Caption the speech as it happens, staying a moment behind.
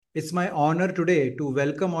It's my honor today to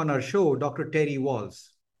welcome on our show Dr. Terry Wahls.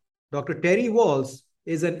 Dr. Terry Wahls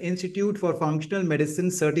is an Institute for Functional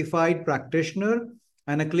Medicine certified practitioner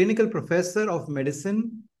and a clinical professor of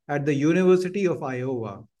medicine at the University of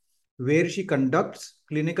Iowa, where she conducts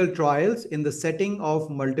clinical trials in the setting of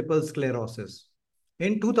multiple sclerosis.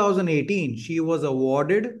 In 2018, she was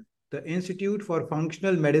awarded the Institute for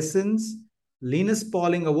Functional Medicine's Linus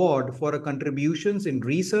Pauling Award for her contributions in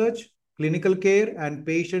research, clinical care, and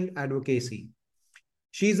patient advocacy.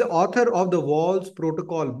 She is the author of the Wahls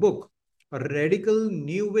Protocol book, a radical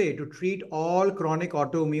new way to treat all chronic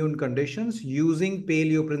autoimmune conditions using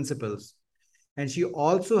paleo principles. And she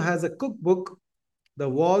also has a cookbook, the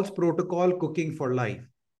Wahls Protocol Cooking for Life.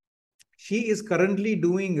 She is currently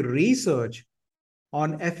doing research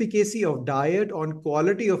on efficacy of diet on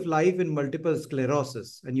quality of life in multiple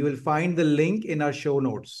sclerosis, and you will find the link in our show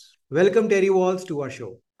notes. Welcome, Terry Wahls, to our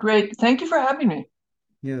show. Great. Thank you for having me.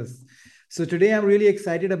 Yes. So today I'm really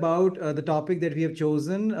excited about the topic that we have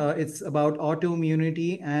chosen. It's about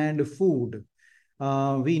autoimmunity and food.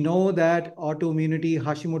 We know that autoimmunity,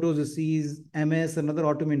 Hashimoto's disease, MS, and other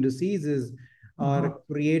autoimmune diseases are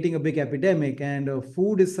creating a big epidemic, and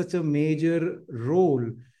food is such a major role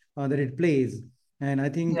that it plays. And I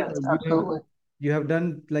think Yes, absolutely. you have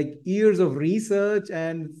done like years of research,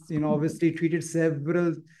 and obviously treated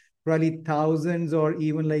several, probably thousands or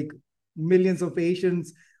even like millions of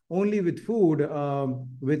patients only with food,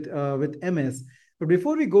 with MS. But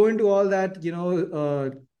before we go into all that,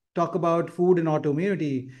 talk about food and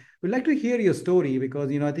autoimmunity, we'd like to hear your story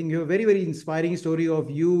because I think you have a very, very inspiring story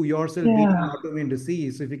of you yourself beating Yeah, autoimmune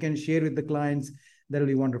disease. So if you can share with the clients, that'll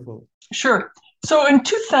be wonderful. sure. So in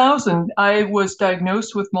 2000, I was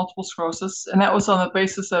diagnosed with multiple sclerosis, and that was on the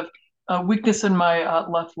basis of weakness in my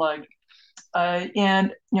left leg.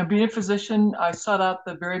 And being a physician, I sought out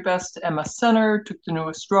the very best MS center, took the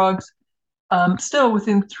newest drugs. Still,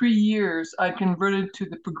 within 3 years, I converted to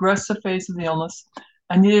the progressive phase of the illness.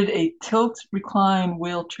 I needed a tilt recline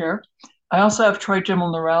wheelchair. I also have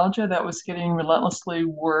trigeminal neuralgia that was getting relentlessly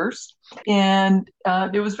worse. And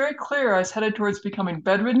it was very clear I was headed towards becoming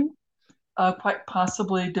bedridden, quite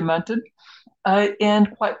possibly demented,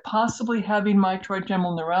 and quite possibly having my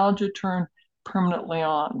trigeminal neuralgia turn permanently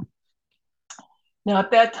on. Now,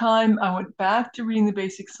 at that time, I went back to reading the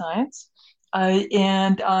basic science,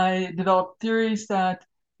 and I developed theories that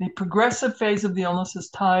the progressive phase of the illness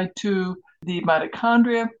is tied to the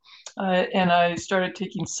mitochondria, and I started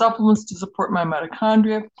taking supplements to support my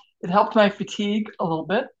mitochondria. It helped my fatigue a little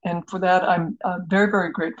bit, and for that, I'm very,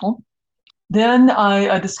 very grateful. Then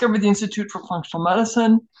I discovered the Institute for Functional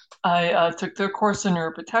Medicine. I took their course in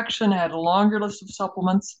neuroprotection. I had a longer list of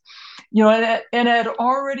supplements, and I had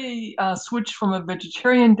already switched from a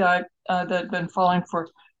vegetarian diet that had been following for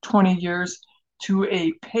 20 years to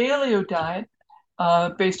a paleo diet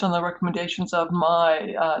based on the recommendations of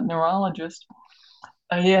my neurologist.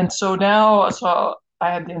 And so now,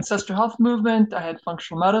 I had the ancestral health movement, I had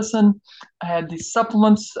functional medicine, I had these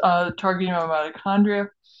supplements targeting my mitochondria.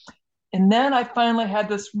 And then I finally had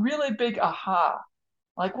this really big aha.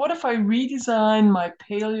 Like, what if I redesign my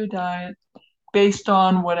paleo diet based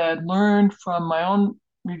on what I had learned from my own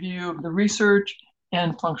review of the research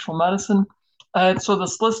and functional medicine? So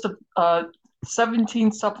this list of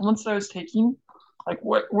 17 supplements that I was taking, like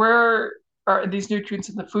where are these nutrients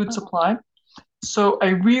in the food supply? So I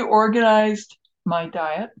reorganized my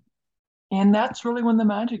diet, and that's really when the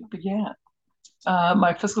magic began.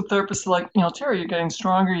 My physical therapist said, like, Terry, you're getting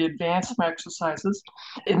stronger, you advanced my exercises.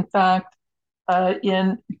 In fact,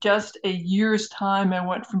 in just a year's time, I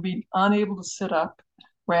went from being unable to sit up,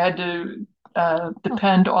 where I had to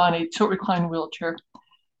depend on a tilt recline wheelchair,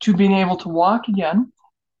 to being able to walk again,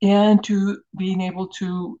 and to being able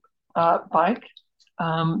to bike.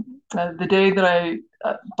 The day that I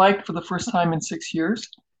biked for the first time in 6 years,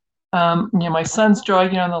 my son's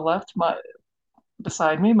jogging on the left,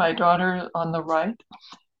 beside me, my daughter on the right,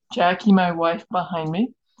 Jackie, my wife, behind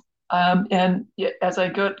me. And as I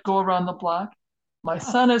go around the block, my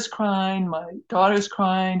son is crying, my daughter's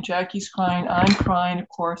crying, Jackie's crying, I'm crying, of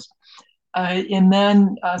course. And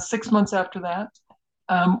then 6 months after that,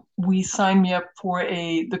 we signed me up for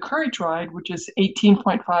the Courage Ride, which is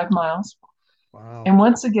 18.5 miles. And Wow.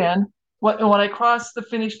 once again, when I cross the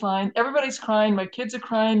finish line, everybody's crying. My kids are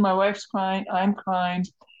crying. My wife's crying. I'm crying.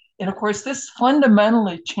 And of course, this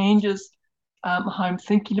fundamentally changes how I'm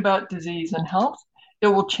thinking about disease and health. It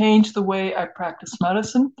will change the way I practice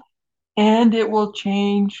medicine, and it will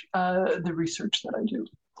change the research that I do.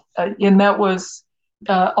 And that was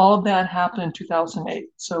all of that happened in 2008.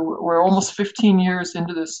 So we're almost 15 years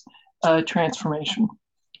into this transformation.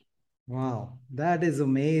 Wow, that is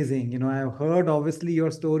amazing. I've heard obviously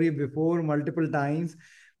your story before multiple times,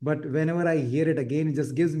 but whenever I hear it again, it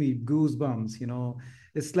just gives me goosebumps.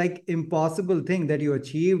 It's like impossible thing that you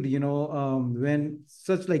achieved, when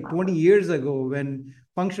such like 20 years ago, when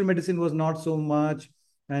functional medicine was not so much,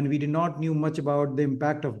 and we did not knew much about the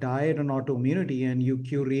impact of diet on autoimmunity, and you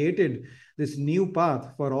curated this new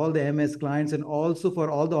path for all the MS clients and also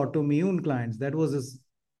for all the autoimmune clients. That was just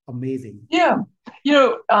amazing. Yeah.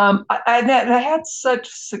 I had such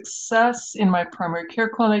success in my primary care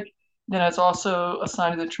clinic. Then I was also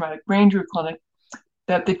assigned to the traumatic brain injury clinic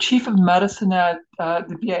that the chief of medicine at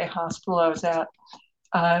the VA hospital I was at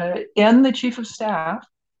and the chief of staff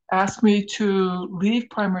asked me to leave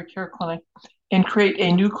primary care clinic and create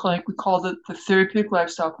a new clinic. We called it the Therapeutic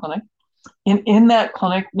Lifestyle Clinic. In that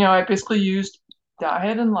clinic, I basically used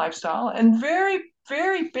diet and lifestyle and very,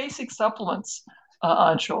 very basic supplements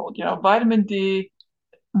on Shoal. Vitamin D,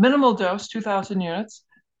 minimal dose, 2,000 units,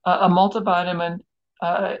 a multivitamin,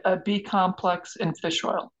 a B complex, and fish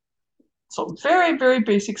oil. So very, very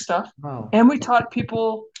basic stuff. Wow. And we taught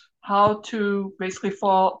people how to basically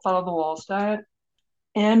follow the Wahls diet.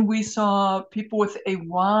 And we saw people with a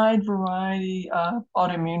wide variety of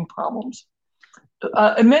autoimmune problems.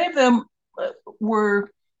 And many of them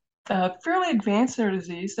were fairly advanced in their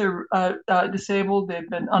disease. They're disabled. They've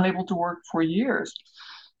been unable to work for years.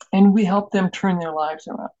 And we helped them turn their lives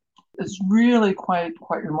around. It's really quite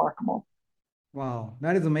remarkable. Wow,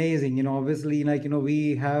 that is amazing. Obviously, like,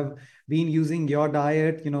 we have been using your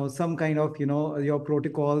diet, some kind of, your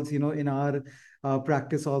protocols, in our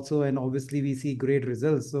practice also. And obviously we see great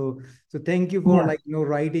results. So thank you for Yeah, like,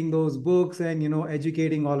 writing those books and,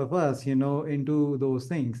 educating all of us, into those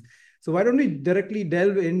things. So why don't we directly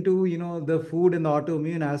delve into, the food and the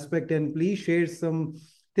autoimmune aspect, and please share some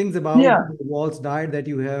things about yeah, the Wall's diet that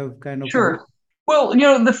you have kind of sure. Well,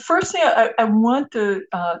 the first thing I want to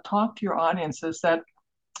talk to your audience is that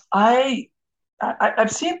I,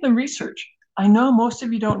 I've seen the research. I know most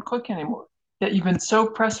of you don't cook anymore. That you've been so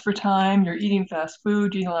pressed for time. You're eating fast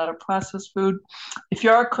food, eating a lot of processed food. If you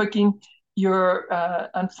are cooking, you're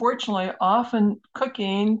unfortunately often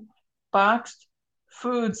cooking boxed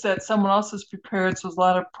foods that someone else has prepared. So there's a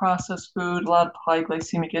lot of processed food, a lot of high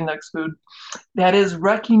glycemic index food that is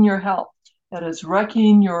wrecking your health, that is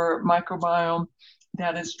wrecking your microbiome,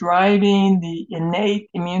 that is driving the innate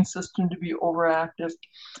immune system to be overactive,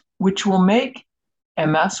 which will make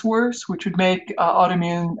MS worse, which would make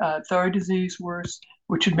autoimmune thyroid disease worse,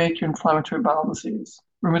 which would make your inflammatory bowel disease,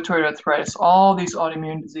 rheumatoid arthritis, all these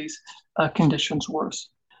autoimmune disease conditions worse.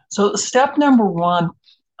 So, step number one,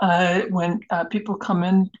 when people come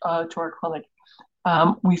in to our clinic,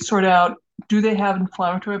 we sort out, do they have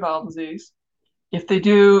inflammatory bowel disease? If they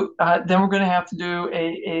do, then we're going to have to do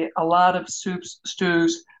a lot of soups,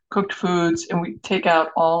 stews, cooked foods, and we take out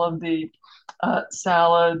all of the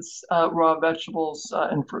salads, raw vegetables,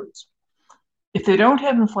 and fruits. If they don't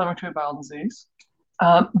have inflammatory bowel disease,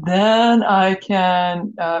 then I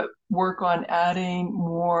can work on adding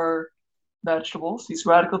more vegetables, these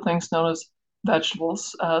radical things known as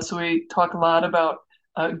vegetables. So we talk a lot about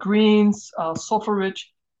greens, sulfur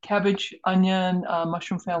rich cabbage, onion,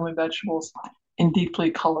 mushroom family vegetables, and deeply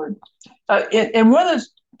colored. And one of those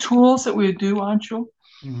tools that we do, Anshul,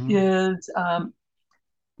 Mhm. is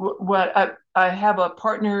what I have a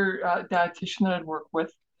partner dietitian that I'd work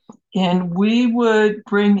with, and we would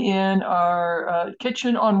bring in our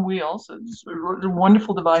kitchen on wheels. It's a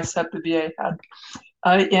wonderful device that the VA had.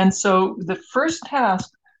 And so the first task,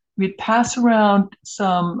 we'd pass around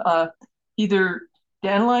some either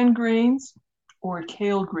dandelion greens or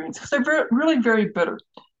kale greens because they're really very bitter.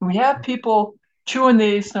 And we have people chewing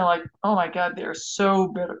these and they're like, oh my God, they're so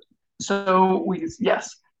bitter. So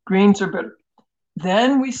yes, greens are bitter.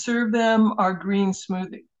 Then we serve them our green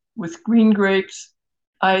smoothie with green grapes,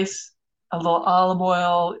 ice, a little olive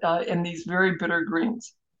oil, and these very bitter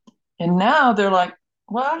greens. And now they're like,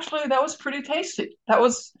 well, actually, that was pretty tasty. That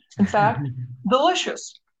was, in fact,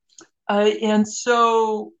 delicious. And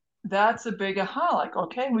so that's a big aha. Like,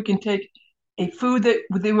 okay, we can take a food that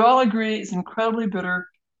we all agree is incredibly bitter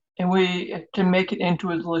and we can make it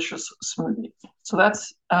into a delicious smoothie. So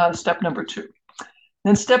that's step number two.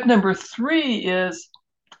 Then step number three is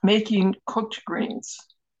making cooked greens.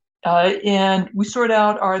 And we sort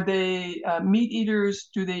out, are they meat eaters?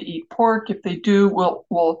 Do they eat pork? If they do,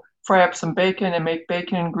 we'll fry up some bacon and make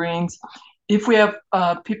bacon and greens. If we have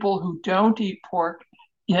people who don't eat pork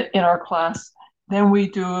in our class, then we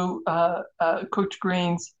do cooked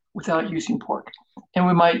greens without using pork. And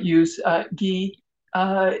we might use ghee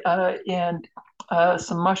and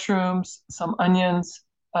some mushrooms, some onions,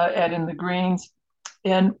 add in the greens.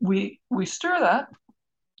 And we stir that,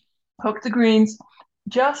 cook the greens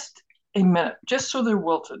just a minute, just so they're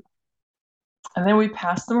wilted. And then we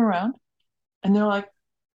pass them around, and they're like,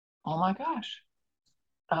 oh my gosh,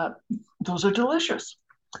 uh, those are delicious.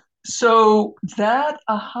 So that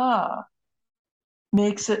aha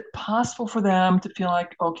makes it possible for them to feel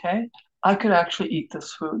like, okay, I could actually eat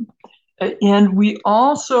this food. And we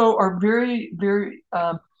also are very, very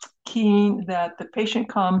keen that the patient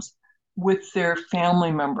comes with their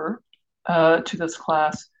family member to this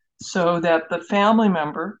class so that the family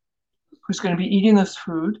member who's going to be eating this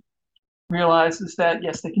food realizes that,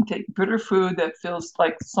 yes, they can take bitter food that feels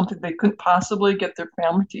like something they couldn't possibly get their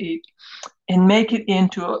family to eat and make it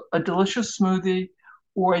into a delicious smoothie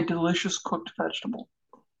or a delicious cooked vegetable.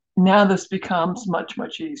 Now this becomes much,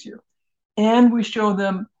 much easier. And we show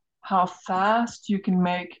them how fast you can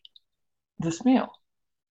make this meal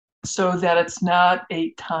so that it's not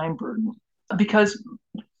a time burden. Because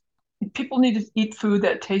people need to eat food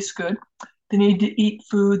that tastes good. They need to eat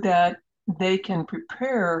food that they can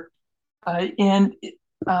prepare. And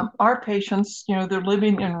our patients, they're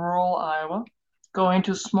living in rural Iowa, going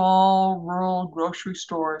to small rural grocery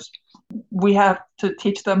stores. We have to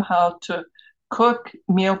teach them how to cook,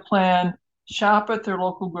 meal plan, shop at their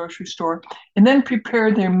local grocery store, and then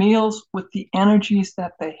prepare their meals with the energies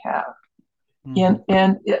that they have. Mm-hmm.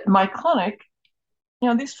 And at my clinic,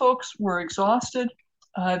 these folks were exhausted.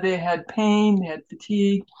 They had pain, they had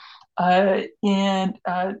fatigue, and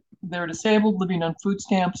they're disabled, living on food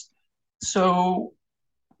stamps. So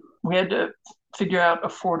we had to figure out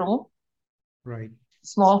affordable, Right.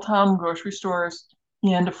 small town grocery stores,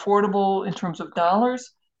 and affordable in terms of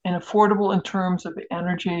dollars and affordable in terms of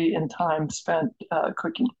energy and time spent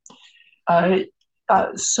cooking. Uh,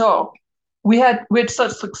 so we had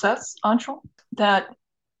such success, Anshul, that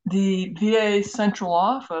the VA central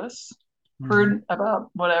office Mm-hmm. heard about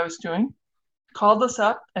what I was doing, called us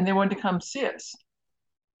up, and they wanted to come see us.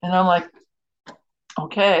 And I'm like,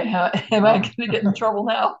 okay, am I going Wow. to get in trouble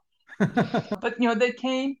now? But they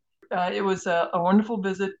came. It was a wonderful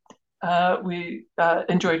visit. We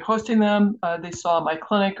enjoyed hosting them. They saw my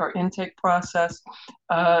clinic, our intake process.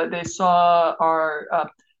 They saw our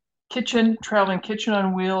traveling kitchen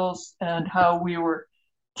on wheels, and how we were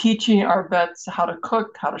teaching our vets how to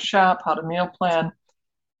cook, how to shop, how to meal plan.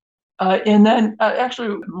 And then,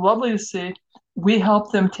 actually, lovely to see, we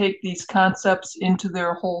help them take these concepts into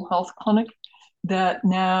their whole health clinic that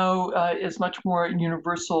now is much more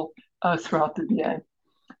universal throughout the VA.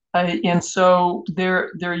 And so they're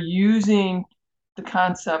using the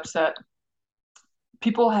concepts that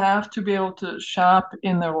people have to be able to shop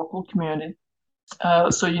in their local community.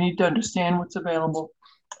 So you need to understand what's available.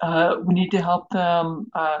 We need to help them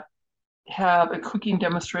have a cooking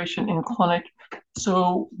demonstration in clinic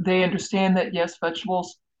so they understand that, yes,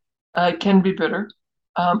 vegetables can be bitter,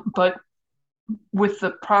 but with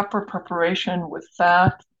the proper preparation, with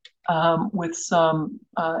fat, with some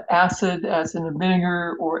acid, as in a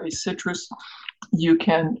vinegar or a citrus, you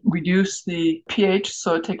can reduce the pH,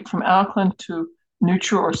 so take it from alkaline to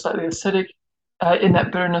neutral or slightly acidic, and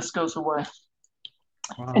that bitterness goes away.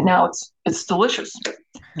 And Wow. now it's delicious.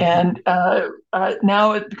 And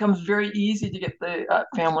now it becomes very easy to get the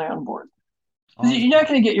family on board. You're Awesome. not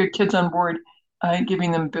going to get your kids on board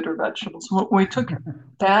giving them bitter vegetables. When we took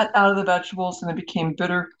fat out of the vegetables and they became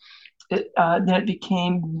bitter, then it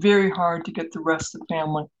became very hard to get the rest of the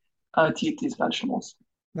family to eat these vegetables.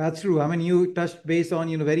 That's true. I mean, you touched base on,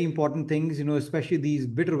 very important things, especially these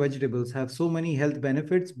bitter vegetables have so many health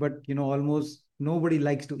benefits, but, almost nobody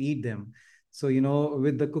likes to eat them. So,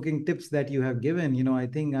 with the cooking tips that you have given, I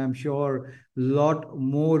think I'm sure a lot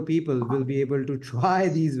more people will be able to try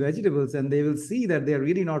these vegetables and they will see that they're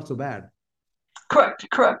really not so bad. Correct,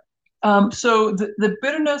 correct. So the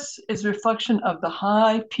bitterness is a reflection of the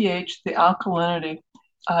high pH, the alkalinity,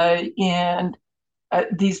 and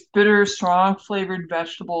these bitter, strong flavored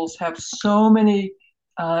vegetables have so many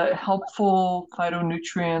helpful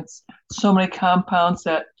phytonutrients, so many compounds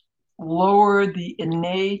that lower the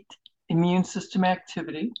innate immune system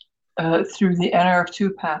activity through the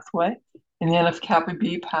NRF2 pathway and the NF kappa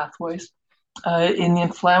B pathways, in the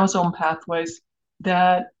inflammasome pathways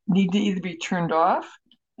that need to either be turned off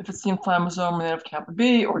if it's the inflammasome and the NF kappa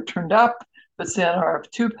B, or turned up if it's the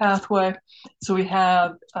NRF2 pathway. So we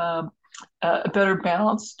have a better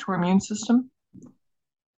balance to our immune system.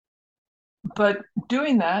 But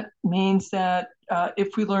doing that means that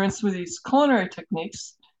if we learn some of these culinary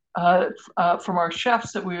techniques from our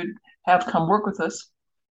chefs that we would have come work with us,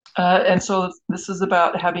 and so this is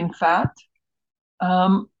about having fat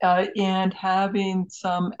and having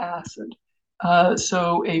some acid.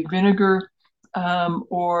 So a vinegar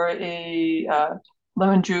or a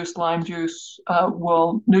lemon juice, lime juice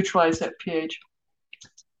will neutralize that pH.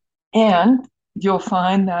 And you'll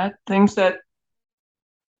find that things that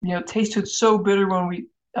tasted so bitter when we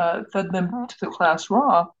fed them to the class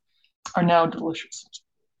raw are now delicious.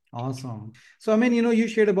 Awesome. So, I mean, you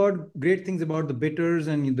shared about great things about the bitters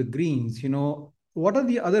and the greens. What are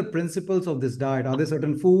the other principles of this diet? Are there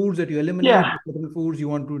certain foods that you eliminate, Yeah. certain foods you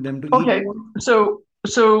want them to eat Okay. more? So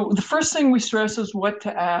the first thing we stress is what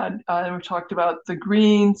to add. We talked about the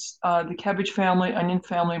greens, the cabbage family, onion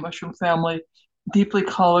family, mushroom family, deeply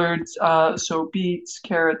colored, so beets,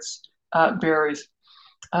 carrots, berries.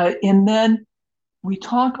 And then we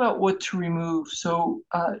talk about what to remove. So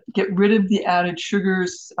get rid of the added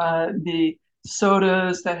sugars, the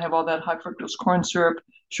sodas that have all that high fructose corn syrup,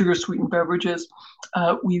 sugar sweetened beverages.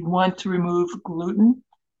 We want to remove gluten.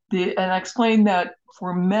 And I explained that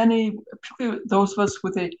for many, particularly those of us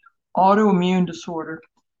with a autoimmune disorder,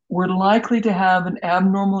 we're likely to have an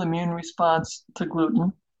abnormal immune response to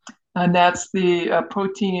gluten. And that's the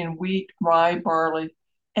protein in wheat, rye, barley,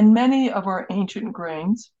 and many of our ancient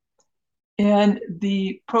grains. And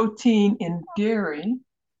the protein in dairy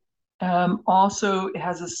also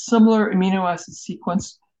has a similar amino acid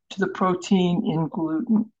sequence to the protein in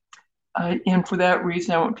gluten. And for that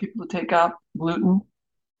reason, I want people to take out gluten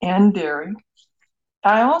and dairy.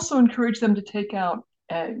 I also encourage them to take out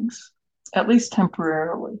eggs, at least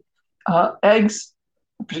temporarily. Eggs,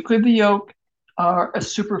 particularly the yolk, are a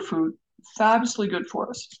superfood, fabulously good for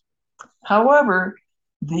us. However,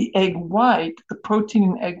 the egg white, the protein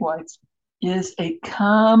in egg whites, is a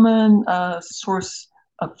common source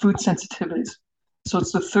of food sensitivities. So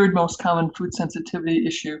it's the third most common food sensitivity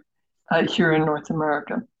issue here in North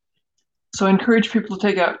America. So I encourage people to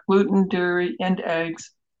take out gluten, dairy, and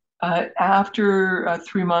eggs after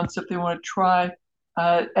 3 months if they want to try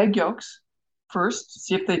egg yolks first,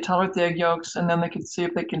 see if they tolerate the egg yolks, and then they can see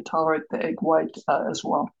if they can tolerate the egg white as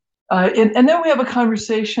well. And then we have a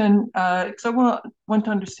conversation because I want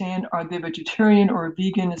to understand, are they vegetarian or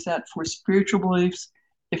vegan? Is that for spiritual beliefs?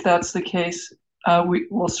 If that's the case, we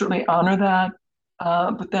will certainly honor that.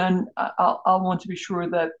 But then I'll want to be sure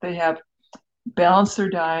that they have balanced their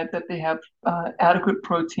diet, that they have adequate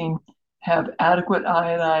protein, have adequate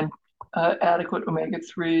iodine, adequate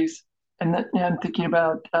omega-3s, and then I'm thinking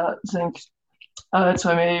about zinc.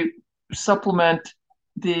 So I may supplement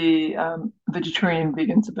the vegetarian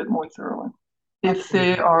vegans a bit more thoroughly. If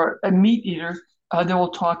they Absolutely. are a meat eater, then we'll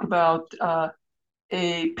talk about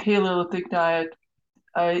a Paleolithic diet.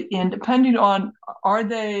 And depending on, are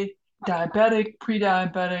they diabetic,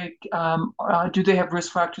 pre-diabetic, do they have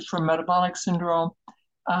risk factors for metabolic syndrome?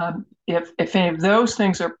 If any of those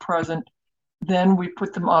things are present, then we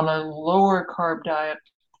put them on a lower carb diet.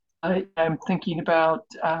 I'm thinking about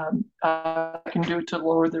I can do to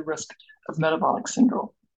lower the risk of metabolic syndrome.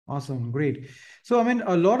 Awesome, great. So, I mean,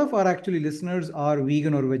 a lot of our actually listeners are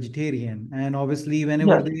vegan or vegetarian, and obviously,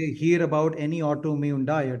 whenever Yes. they hear about any autoimmune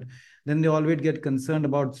diet, then they always get concerned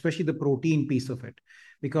about, especially the protein piece of it,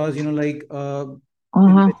 because like in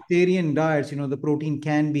Mm-hmm. vegetarian diets, the protein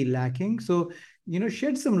can be lacking. So,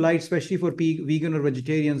 shed some light, especially for vegan or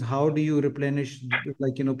vegetarians. How do you replenish,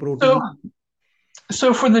 like So, protein?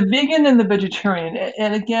 so for the vegan and the vegetarian,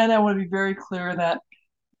 and again, I want to be very clear that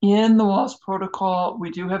in the Wahls protocol, we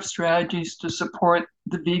do have strategies to support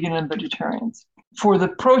the vegan and vegetarians. For the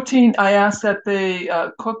protein, I ask that they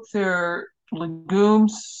cook their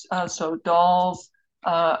legumes, so dals,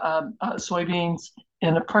 soybeans,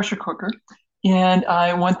 in a pressure cooker. And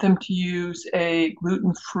I want them to use a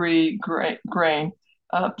gluten-free grain.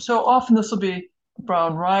 So often this will be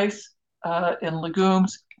brown rice and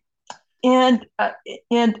legumes. And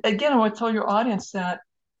and again, I want to tell your audience that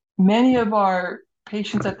many of our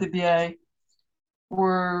patients at the VA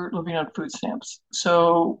were living on food stamps.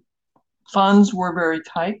 So funds were very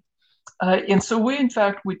tight. And so we, in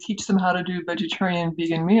fact, we teach them how to do vegetarian and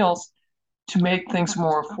vegan meals to make things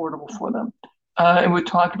more affordable for them. And we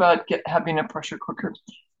talk about having a pressure cooker,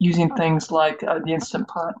 using things like the Instant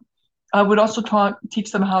Pot. I would also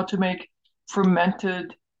teach them how to make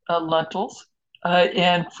fermented lentils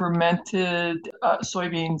and fermented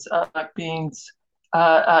soybeans, black beans,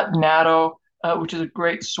 natto, which is a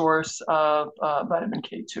great source of vitamin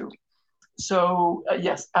K2. So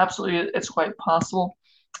yes, absolutely, it's quite possible.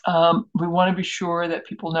 We want to be sure that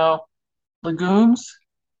people know legumes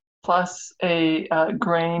plus a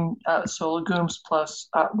grain, so legumes plus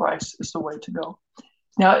rice is the way to go.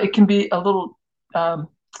 Now, it can be a little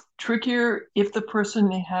trickier if the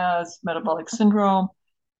person has metabolic syndrome.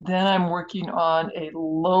 Then I'm working on a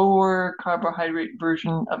lower carbohydrate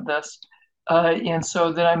version of this And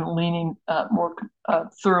so then I'm leaning more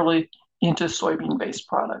thoroughly into soybean-based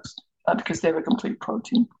products because they have a complete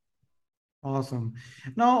protein. Awesome.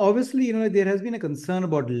 Now, obviously, there has been a concern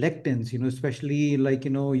about lectins, especially like,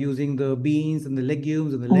 using the beans and the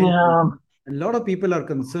legumes and the lentils. Yeah. A lot of people are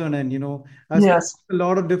concerned, and, I've spoken Yes. to a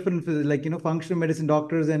lot of different, like, functional medicine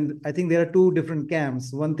doctors, and I think there are two different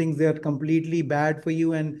camps. One thinks they are completely bad for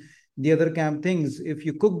you, and the other camp thinks if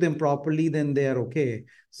you cook them properly, then they are okay.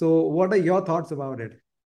 So, what are your thoughts about it?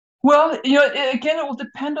 Well, again, it will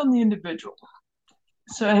depend on the individual.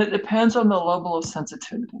 So it depends on the level of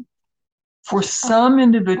sensitivity. For some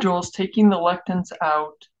individuals, taking the lectins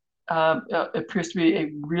out appears to be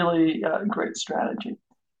a really great strategy.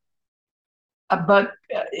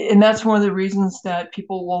 And that's one of the reasons that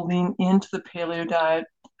people will lean into the paleo diet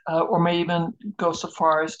or may even go so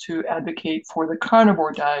far as to advocate for the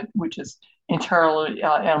carnivore diet, which is entirely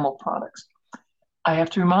animal products. I have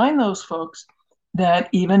to remind those folks that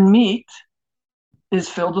even meat is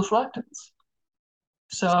filled with lectins.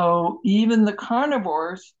 So even the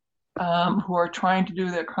carnivores who are trying to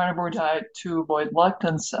do their carnivore diet to avoid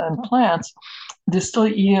lectins and plants, they're still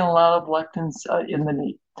eating a lot of lectins in the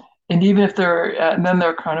meat. And even if and then there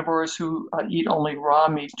are carnivores who eat only raw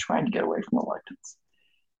meat, trying to get away from the lectins.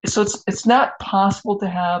 So it's not possible to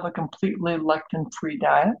have a completely lectin-free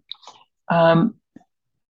diet. Um,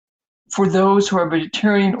 for those who are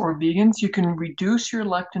vegetarian or vegans, you can reduce your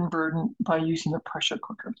lectin burden by using the pressure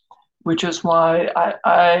cooker, which is why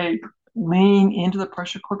I lean into the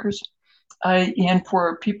pressure cookers. And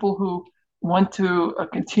for people who want to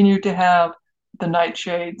continue to have the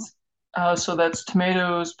nightshades, so that's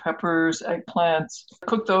tomatoes, peppers, eggplants,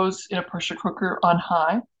 cook those in a pressure cooker on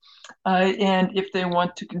high. And if they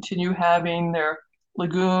want to continue having their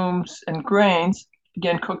legumes and grains,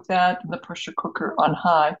 again, cook that in the pressure cooker on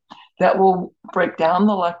high. That will break down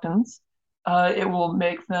the lectins. It will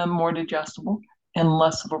make them more digestible and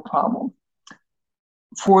less of a problem.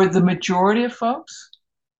 For the majority of folks,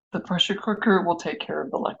 the pressure cooker will take care of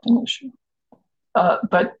the lectin issue.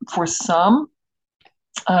 But for some,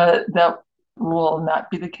 that will not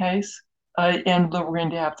be the case. And we're going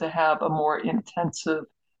to have a more intensive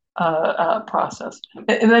process.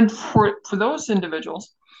 And then for those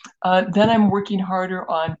individuals, then I'm working harder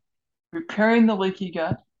on repairing the leaky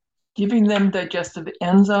gut, giving them digestive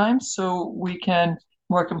enzymes so we can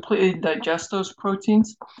more completely digest those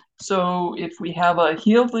proteins. So if we have a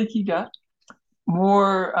healed leaky gut,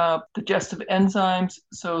 more digestive enzymes,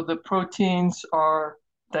 so the proteins are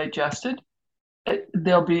digested,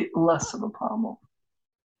 there'll be less of a problem.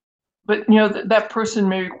 But that person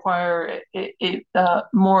may require a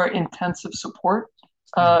more intensive support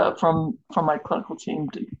from my clinical team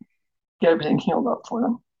to get everything healed up for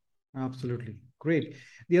them. Absolutely. Great.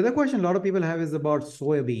 The other question a lot of people have is about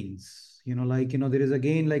soybeans. There is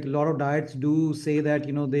again, like a lot of diets do say that,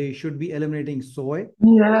 they should be eliminating soy.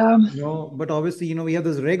 Yeah. But obviously, we have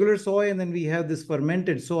this regular soy and then we have this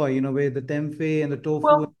fermented soy, where the tempeh and the tofu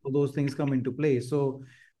and Well, all those things come into play. So,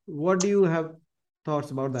 what do you have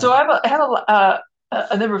thoughts about so that? I have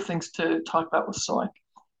a number of things to talk about with soy.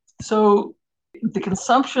 So the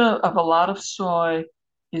consumption of a lot of soy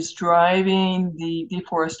is driving the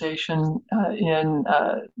deforestation in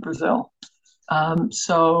Brazil.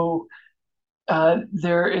 So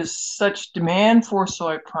there is such demand for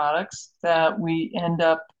soy products that we end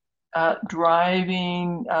up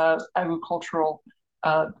driving agricultural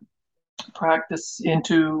practice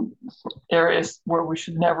into areas where we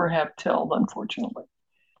should never have tilled, unfortunately.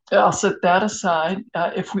 I'll set that aside.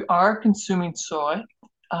 If we are consuming soy,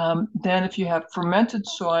 then if you have fermented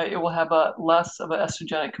soy, it will have a less of an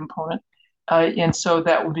estrogenic component. And so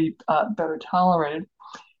that will be better tolerated.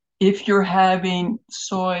 If you're having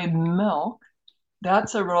soy milk,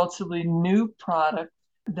 that's a relatively new product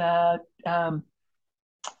that I'm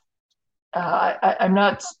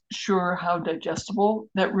not sure how digestible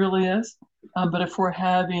that really is. But if we're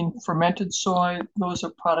having fermented soy, those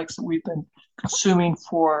are products that we've been consuming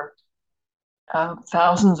for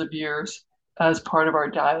thousands of years as part of our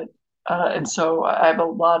diet. And so I have a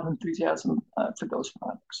lot of enthusiasm for those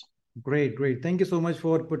products. Great, great. Thank you so much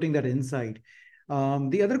for putting that insight.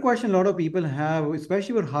 The other question a lot of people have,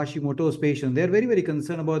 especially for Hashimoto's patients, they're very, very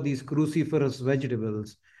concerned about these cruciferous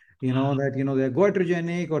vegetables. They're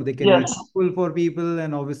goitrogenic or they can be Yes. harmful for people.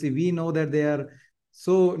 And obviously, we know that they are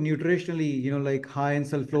so nutritionally, like high in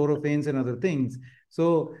sulforaphanes and other things.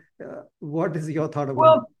 So, what is your thought about that?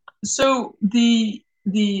 Well, so the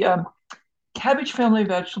cabbage family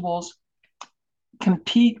vegetables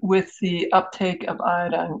compete with the uptake of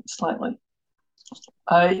iodine slightly.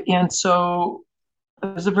 And so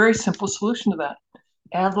there's a very simple solution to that.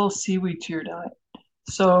 add a little seaweed to your diet.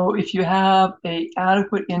 So if you have an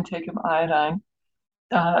adequate intake of iodine,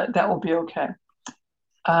 that will be okay.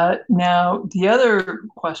 Now, the other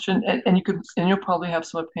question, and you'll probably have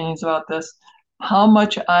some opinions about this. How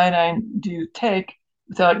much iodine do you take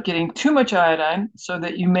without getting too much iodine so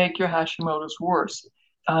that you make your Hashimoto's worse?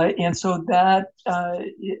 And so that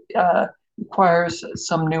requires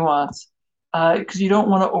some nuance because you don't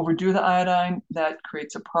want to overdo the iodine. That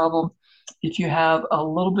creates a problem. If you have a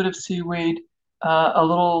little bit of seaweed, a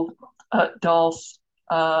little dulse,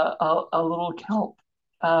 a little kelp,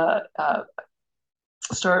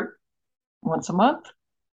 start once a month,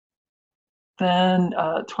 then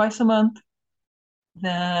twice a month,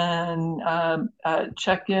 then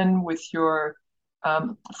check in with your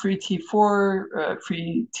free T4,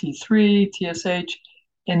 free T3, TSH,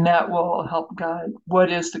 and that will help guide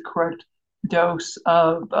what is the correct dose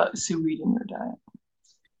of seaweed in your diet.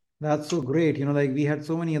 That's so great. Like we had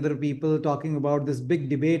so many other people talking about this big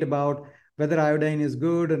debate about whether iodine is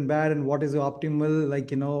good and bad and what is the optimal,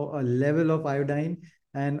 like, a level of iodine.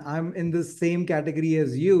 And I'm in the same category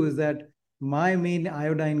as you, is that my main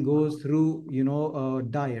iodine goes through,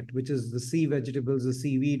 diet, which is the sea vegetables, the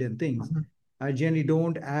seaweed and things. Mhm. I generally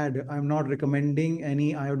don't add, I'm not recommending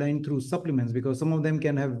any iodine through supplements because some of them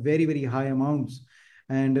can have very, very high amounts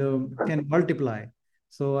and can multiply.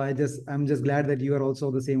 So I'm just glad that you are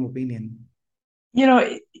also the same opinion.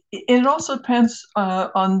 It also depends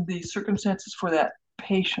on the circumstances for that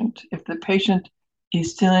patient. If the patient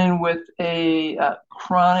is dealing with a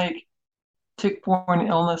chronic tick-borne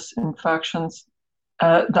illness infections,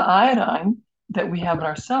 the iodine that we have in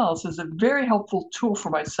our cells is a very helpful tool for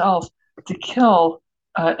my cells to kill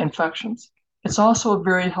infections. It's also a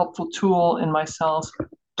very helpful tool in my cells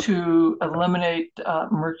to eliminate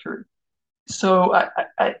mercury. So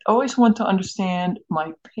I always want to understand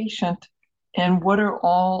my patient and what are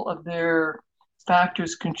all of their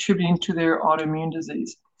factors contributing to their autoimmune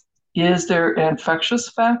disease. Is there an infectious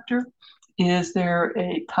factor? Is there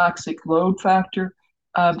a toxic load factor?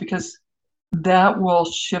 Because that will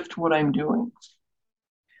shift what I'm doing.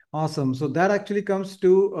 Awesome. So that actually comes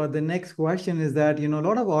to the next question is that, a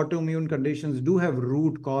lot of autoimmune conditions do have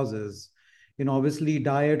root causes. Obviously,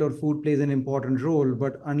 diet or food plays an important role,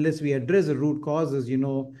 but unless we address the root causes,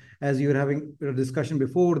 as you were having a discussion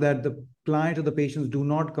before, that the client or the patients do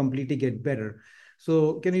not completely get better.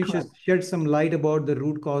 So can you Correct. just shed some light about the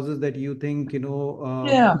root causes that you think, Yeah.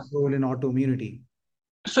 play a role in autoimmunity?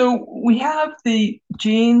 So we have the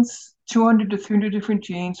genes, 200 to 300 different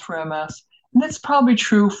genes for MS. And that's probably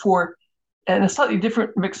true for and a slightly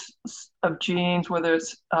different mix of genes, whether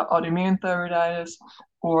it's autoimmune thyroiditis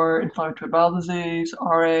or inflammatory bowel disease,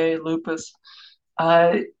 RA, lupus.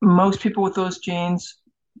 Most people with those genes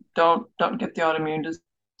don't get the autoimmune disease.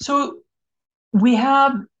 So we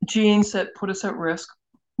have genes that put us at risk.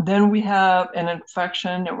 Then we have an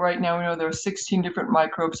infection. Right now, we know there are 16 different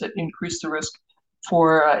microbes that increase the risk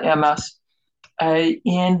for MS.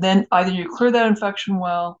 And then either you clear that infection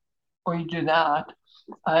well or you do not.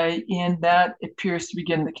 And that appears to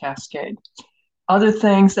begin the cascade. Other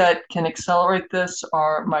things that can accelerate this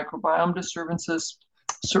are microbiome disturbances,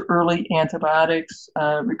 so early antibiotics,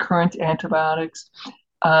 recurrent antibiotics,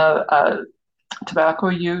 uh, uh, tobacco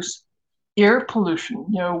use, air pollution.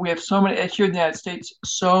 We have so many here in the United States,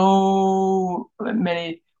 so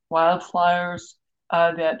many wildfires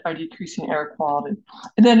that are decreasing air quality.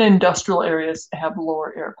 And then industrial areas have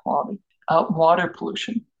lower air quality, water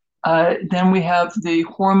pollution. Then we have the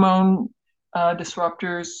hormone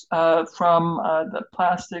disruptors from the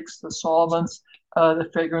plastics, the solvents, the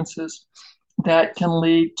fragrances that can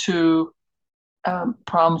lead to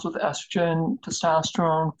problems with estrogen,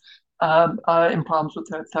 testosterone, and problems with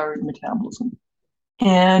their thyroid metabolism,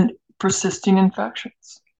 and persisting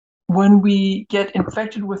infections. When we get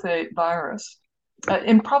infected with a virus,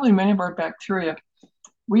 and probably many of our bacteria,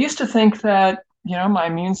 we used to think that my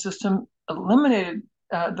immune system eliminated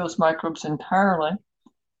those microbes entirely,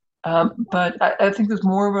 but I think there's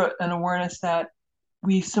more of an awareness that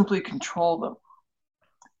we simply control them.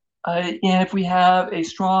 And if we have a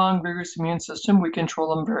strong, vigorous immune system, we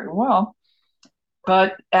control them very well.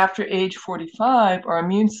 But after age 45, our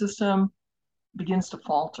immune system begins to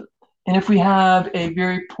falter. And if we have a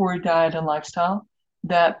very poor diet and lifestyle,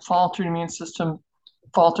 that faltered immune system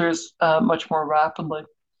falters much more rapidly.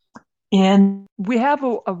 And we have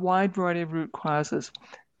a wide variety of root causes.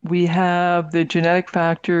 We have the genetic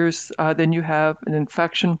factors, then you have an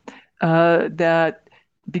infection that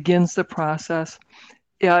begins the process.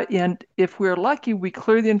 And if we're lucky, we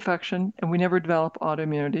clear the infection and we never develop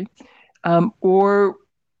autoimmunity. Or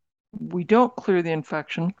we don't clear the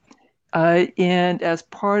infection And as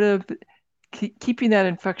part of keeping that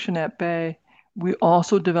infection at bay, we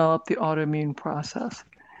also develop the autoimmune process.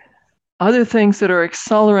 Other things that are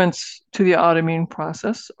accelerants to the autoimmune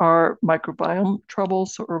process are microbiome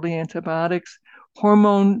troubles, so early antibiotics,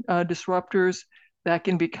 hormone disruptors that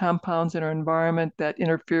can be compounds in our environment that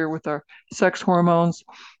interfere with our sex hormones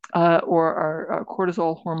or our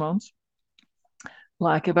cortisol hormones,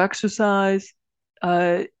 lack of exercise,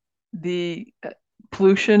 the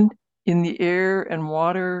pollution in the air and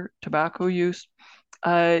water, tobacco use.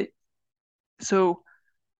 So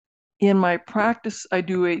in my practice, I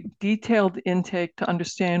do a detailed intake to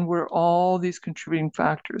understand what are all these contributing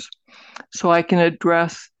factors so I can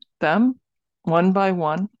address them one by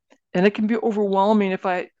one. And it can be overwhelming if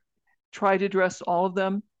I try to address all of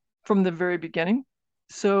them from the very beginning.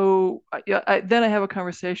 So then I have a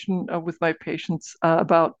conversation with my patients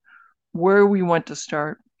about where we want to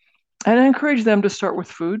start. And I encourage them to start with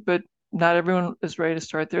food, but not everyone is ready to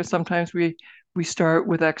start there. Sometimes we start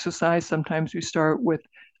with exercise. Sometimes we start with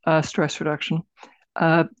stress reduction.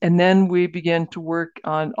 And then we begin to work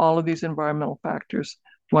on all of these environmental factors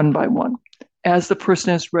one by one as the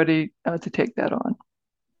person is ready to take that on.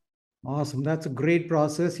 Awesome. That's a great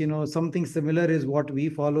process. Something similar is what we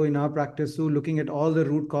follow in our practice too, looking at all the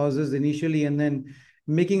root causes initially and then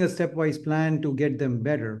making a stepwise plan to get them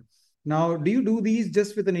better. Now, do you do these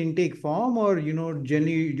just with an intake form or,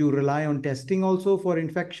 generally you rely on testing also for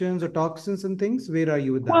infections or toxins and things? Where are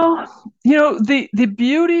you with that? Well, the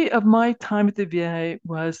beauty of my time at the VA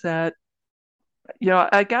was that,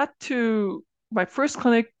 I got to my first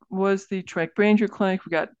clinic was the Trach Ranger clinic. We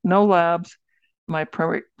got no labs. My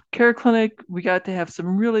primary care clinic, we got to have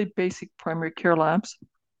some really basic primary care labs.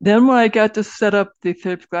 Then when I got to set up the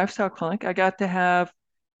therapeutic lifestyle clinic, I got to have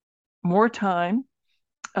more time,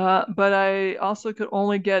 but I also could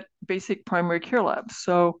only get basic primary care labs.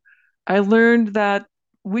 So I learned that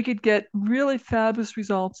we could get really fabulous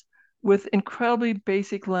results with incredibly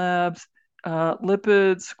basic labs,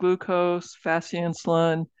 lipids, glucose, fasting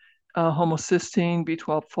insulin, homocysteine,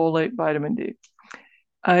 B12 folate, vitamin D.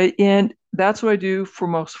 And that's what I do for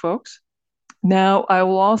most folks. Now, I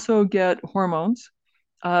will also get hormones,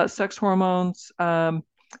 sex hormones,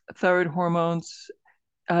 thyroid hormones,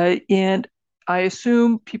 and I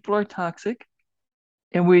assume people are toxic,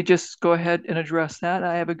 and we just go ahead and address that.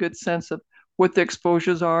 I have a good sense of what the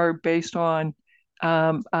exposures are based on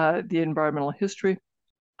the environmental history.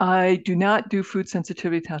 I do not do food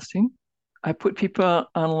sensitivity testing. I put people on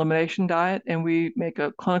an elimination diet, and we make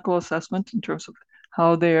a clinical assessment in terms of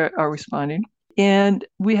how they are responding. And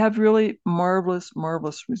we have really marvelous,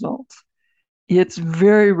 marvelous results. It's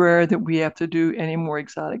very rare that we have to do any more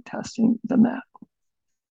exotic testing than that.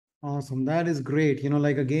 Awesome. That is great.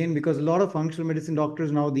 Like again, because a lot of functional medicine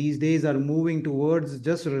doctors now these days are moving towards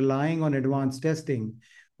just relying on advanced testing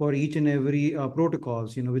for each and every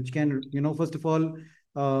protocols, which can, first of all,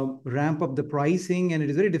 ramp up the pricing and it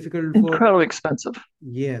is very difficult for, Incredibly expensive.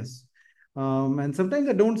 yes. And sometimes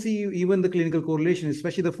I don't see even the clinical correlation,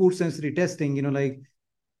 especially the food sensitivity testing, like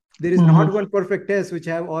there is not one perfect test, which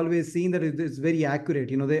I've always seen that it's very accurate.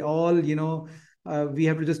 They all, we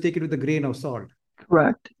have to just take it with a grain of salt.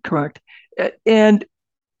 Correct, correct. And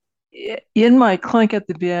in my clinic at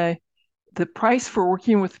the VA, the price for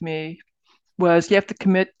working with me was you have to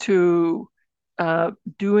commit to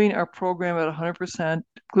doing our program at 100%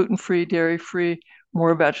 gluten-free, dairy-free,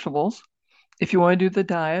 more vegetables. If you want to do the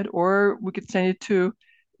diet, or we could send you to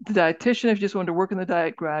the dietitian if you just want to work on the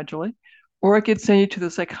diet gradually, or I could send you to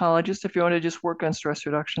the psychologist if you want to just work on stress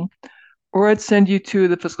reduction, or I'd send you to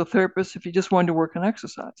the physical therapist if you just wanted to work on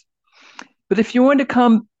exercise. But if you wanted to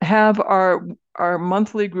come have our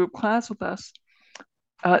monthly group class with us,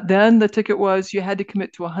 then the ticket was you had to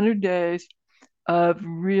commit to 100 days of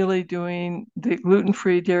really doing the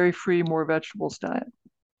gluten-free, dairy-free, more vegetables diet.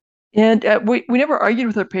 And we never argued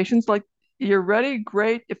with our patients like, you're ready,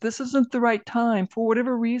 great. If this isn't the right time, for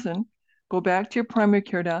whatever reason, go back to your primary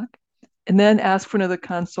care doc and then ask for another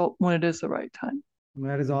consult when it is the right time.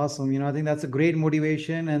 That is awesome. I think that's a great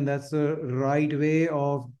motivation and that's the right way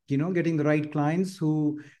of, getting the right clients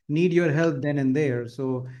who need your help then and there.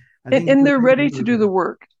 So I think it's And a they're great ready to do the motivation.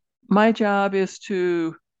 work. My job is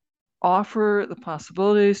to offer the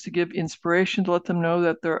possibilities, to give inspiration, to let them know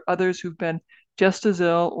that there are others who've been just as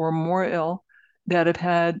ill or more ill that have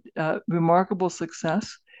had remarkable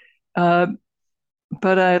success. Uh,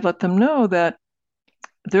 but I let them know that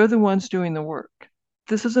they're the ones doing the work.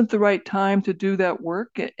 This isn't the right time to do that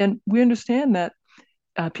work. And we understand that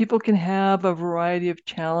people can have a variety of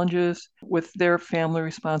challenges with their family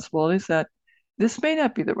responsibilities, that this may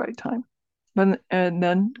not be the right time, and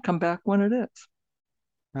then come back when it is.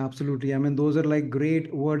 Absolutely. I mean, those are like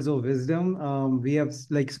great words of wisdom. We have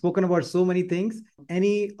like spoken about so many things.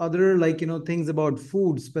 Any other like, things about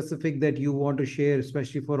food specific that you want to share,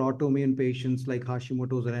 especially for autoimmune patients like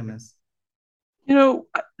Hashimoto's or MS?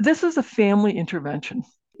 This is a family intervention,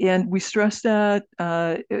 and we stress that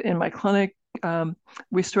in my clinic.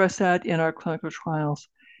 We stress that in our clinical trials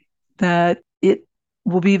that it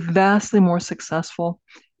will be vastly more successful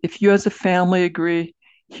if you as a family agree,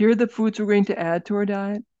 here are the foods we're going to add to our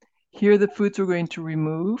diet, here are the foods we're going to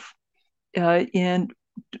remove, and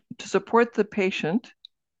to support the patient,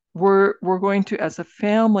 we're going to, as a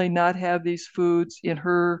family, not have these foods in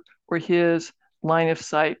her or his line of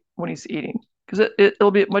sight when he's eating, because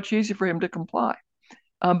it'll be much easier for him to comply.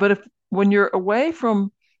 But if when you're away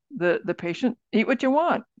from the patient, eat what you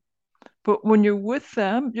want. But when you're with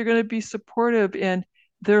them, you're going to be supportive, and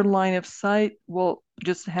their line of sight will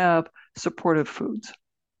just have supportive foods.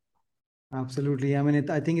 Absolutely. I mean,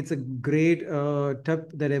 I think it's a great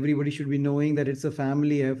tip that everybody should be knowing that it's a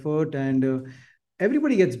family effort and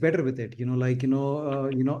everybody gets better with it. Like,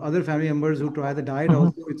 other family members who try the diet Mhm.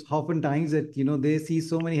 also, it's oftentimes that, they see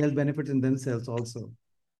so many health benefits in themselves also.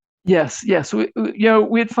 Yes, yes.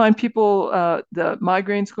 We'd find people, the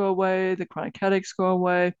migraines go away, the chronic headaches go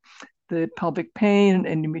away, the pelvic pain and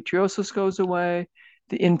endometriosis goes away,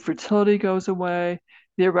 the infertility goes away,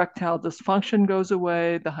 the erectile dysfunction goes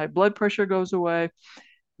away, the high blood pressure goes away,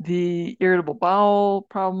 the irritable bowel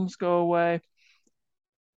problems go away,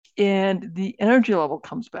 and the energy level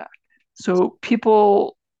comes back. So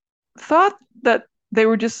people thought that they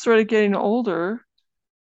were just sort of getting older,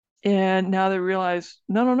 and now they realize,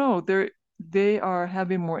 no, no, no, they are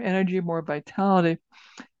having more energy, more vitality,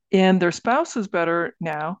 and their spouse is better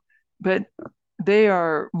now, but they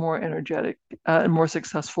are more energetic and more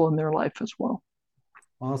successful in their life as well.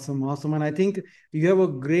 Awesome, awesome. And I think you have a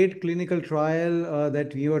great clinical trial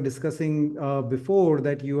that we were discussing before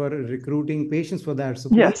that you are recruiting patients for that. So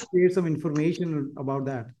please Yes. share some information about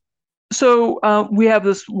that. So we have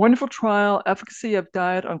this wonderful trial, efficacy of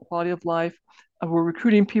diet on quality of life. We're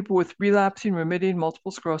recruiting people with relapsing, remitting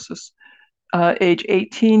multiple sclerosis, age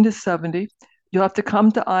 18 to 70. You'll have to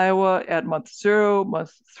come to Iowa at month 0,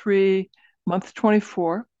 month 3, month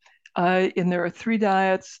 24. And there are 3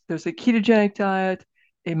 diets. There's a ketogenic diet,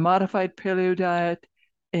 a modified paleo diet,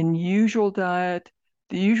 and usual diet.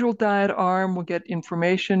 The usual diet arm will get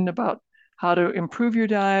information about how to improve your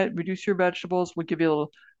diet, reduce your vegetables. We'll give you a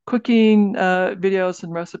little cooking videos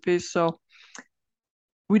and recipes. So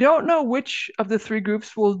we don't know which of the 3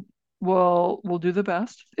 groups will do the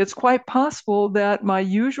best. It's quite possible that my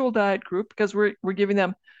usual diet group, because we're giving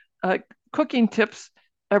them uh, cooking tips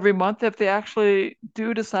every month, if they actually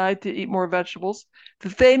do decide to eat more vegetables,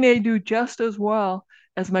 that they may do just as well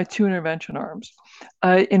as my 2 intervention arms.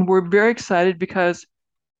 And we're very excited because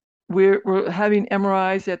we're having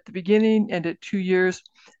MRIs at the beginning and at 2 years.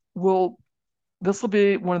 We'll This will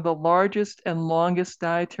be one of the largest and longest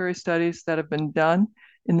dietary studies that have been done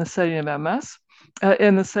in the setting of MS,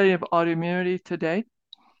 in the setting of autoimmunity to date.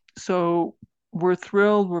 So we're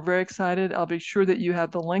thrilled. We're very excited. I'll be sure that you have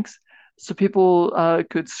the links so people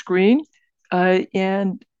could screen.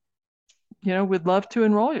 And, we'd love to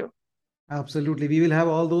enroll you. Absolutely. We will have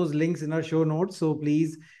all those links in our show notes. So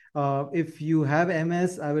please, if you have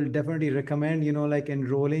MS, I will definitely recommend, like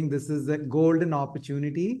enrolling. This is a golden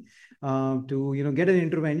opportunity to, get an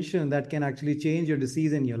intervention that can actually change your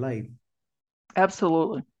disease in your life.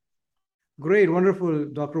 Absolutely. Great, wonderful,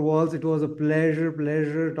 Dr. Walls. It was a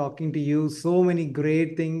pleasure talking to you. So many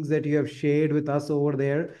great things that you have shared with us over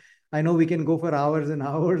there. I know we can go for hours and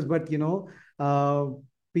hours, but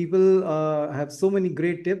people have so many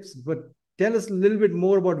great tips. But tell us a little bit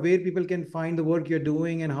more about where people can find the work you're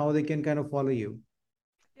doing and how they can kind of follow you.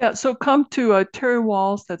 Yeah, so come to Terry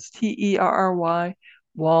Wahls, that's Terry, Wahls,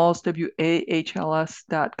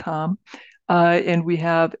 WAHLS.com. And we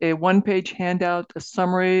have a 1-page handout, a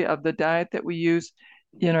summary of the diet that we use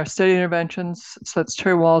in our study interventions. So that's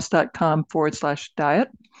terrywalls.com/diet.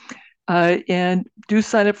 And do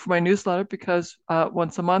sign up for my newsletter because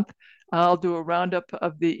once a month I'll do a roundup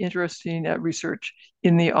of the interesting research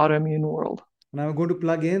in the autoimmune world. And I'm going to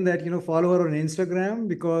plug in that, follow her on Instagram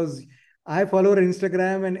because I follow her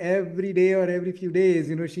Instagram and every day or every few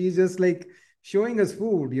days, she's just like showing us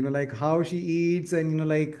food, like how she eats and,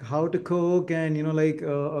 like how to cook and, like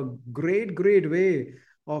a great way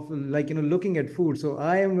of like, looking at food. So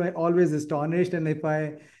I am always astonished. And if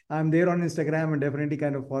I'm there on Instagram and definitely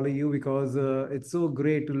kind of follow you because it's so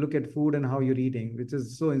great to look at food and how you're eating, which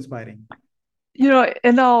is so inspiring.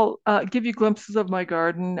 And I'll give you glimpses of my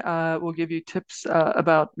garden. We'll give you tips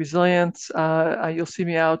about resilience. You'll see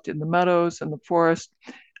me out in the meadows and the forest.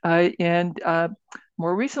 And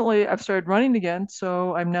more recently, I've started running again.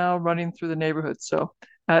 So I'm now running through the neighborhood. So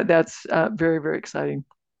that's very, very exciting.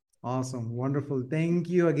 Awesome. Wonderful. Thank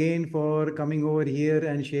you again for coming over here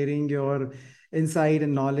and sharing your insight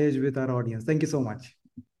and knowledge with our audience. Thank you so much.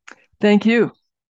 Thank you.